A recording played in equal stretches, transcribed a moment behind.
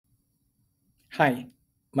Hi,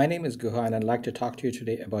 my name is Guha and I'd like to talk to you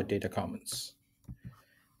today about data commons.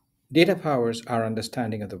 Data powers our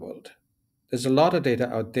understanding of the world. There's a lot of data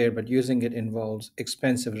out there, but using it involves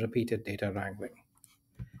expensive repeated data wrangling.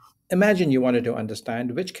 Imagine you wanted to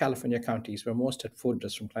understand which California counties were most at food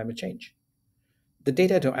risk from climate change. The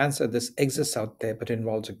data to answer this exists out there, but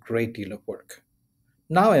involves a great deal of work.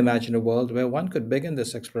 Now imagine a world where one could begin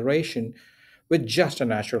this exploration with just a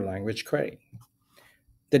natural language query.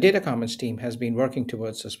 The Data Commons team has been working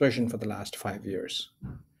towards this vision for the last 5 years.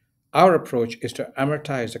 Our approach is to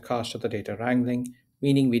amortize the cost of the data wrangling,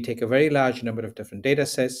 meaning we take a very large number of different data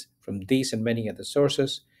sets from these and many other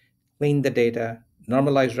sources, clean the data,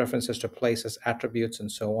 normalize references to places, attributes, and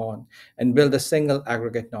so on, and build a single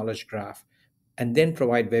aggregate knowledge graph, and then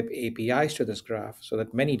provide web APIs to this graph so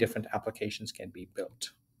that many different applications can be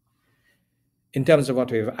built. In terms of what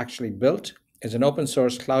we've actually built, is an open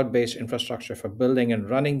source cloud based infrastructure for building and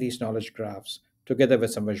running these knowledge graphs together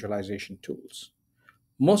with some visualization tools.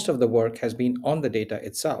 Most of the work has been on the data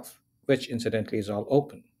itself, which incidentally is all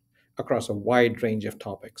open across a wide range of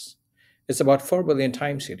topics. It's about 4 billion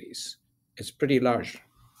time series. It's pretty large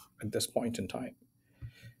at this point in time.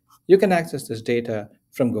 You can access this data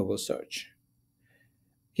from Google Search.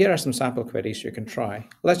 Here are some sample queries you can try.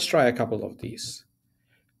 Let's try a couple of these.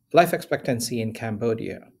 Life expectancy in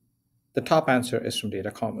Cambodia. The top answer is from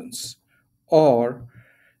Data Commons. Or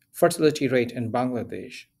fertility rate in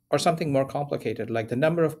Bangladesh, or something more complicated like the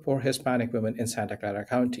number of poor Hispanic women in Santa Clara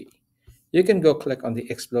County. You can go click on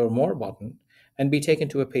the Explore More button and be taken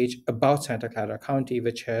to a page about Santa Clara County,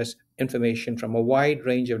 which has information from a wide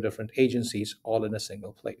range of different agencies all in a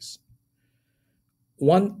single place.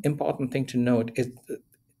 One important thing to note is that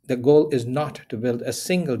the goal is not to build a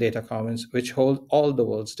single data commons which hold all the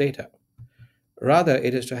world's data. Rather,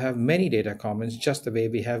 it is to have many data commons just the way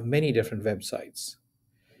we have many different websites.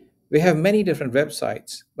 We have many different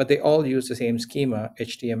websites, but they all use the same schema,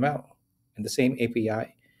 HTML, and the same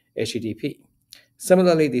API, HTTP.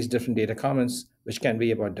 Similarly, these different data commons, which can be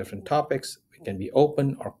about different topics, it can be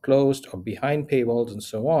open or closed or behind paywalls and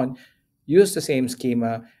so on, use the same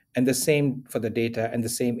schema and the same for the data and the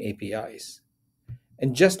same APIs.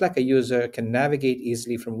 And just like a user can navigate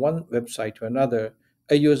easily from one website to another,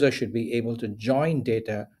 a user should be able to join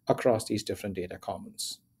data across these different data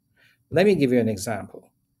commons. Let me give you an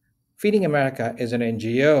example. Feeding America is an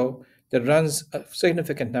NGO that runs a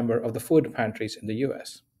significant number of the food pantries in the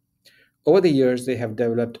US. Over the years, they have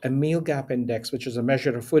developed a meal gap index, which is a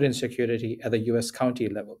measure of food insecurity at the US county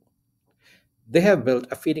level. They have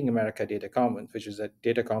built a Feeding America data commons, which is at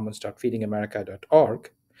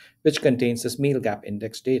datacommons.feedingamerica.org, which contains this meal gap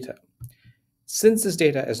index data. Since this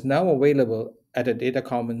data is now available at a data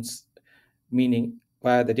commons, meaning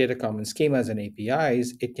via the data commons schemas and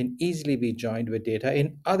APIs, it can easily be joined with data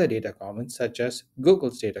in other data commons, such as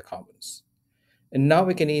Google's data commons. And now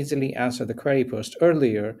we can easily answer the query posed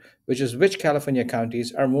earlier, which is which California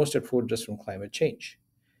counties are most at food risk from climate change.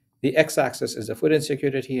 The x-axis is the food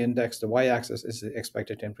insecurity index, the y-axis is the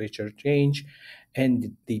expected temperature change,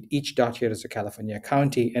 and each dot here is a California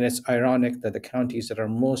county, and it's ironic that the counties that are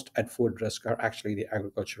most at food risk are actually the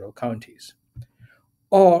agricultural counties.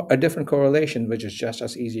 Or a different correlation, which is just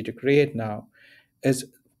as easy to create now, is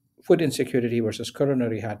food insecurity versus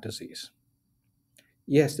coronary heart disease.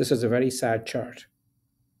 Yes, this is a very sad chart,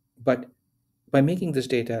 but by making this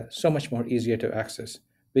data so much more easier to access,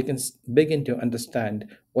 we can begin to understand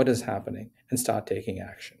what is happening and start taking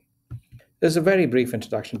action. This is a very brief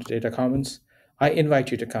introduction to Data Commons. I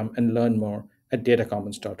invite you to come and learn more at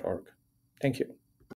datacommons.org. Thank you.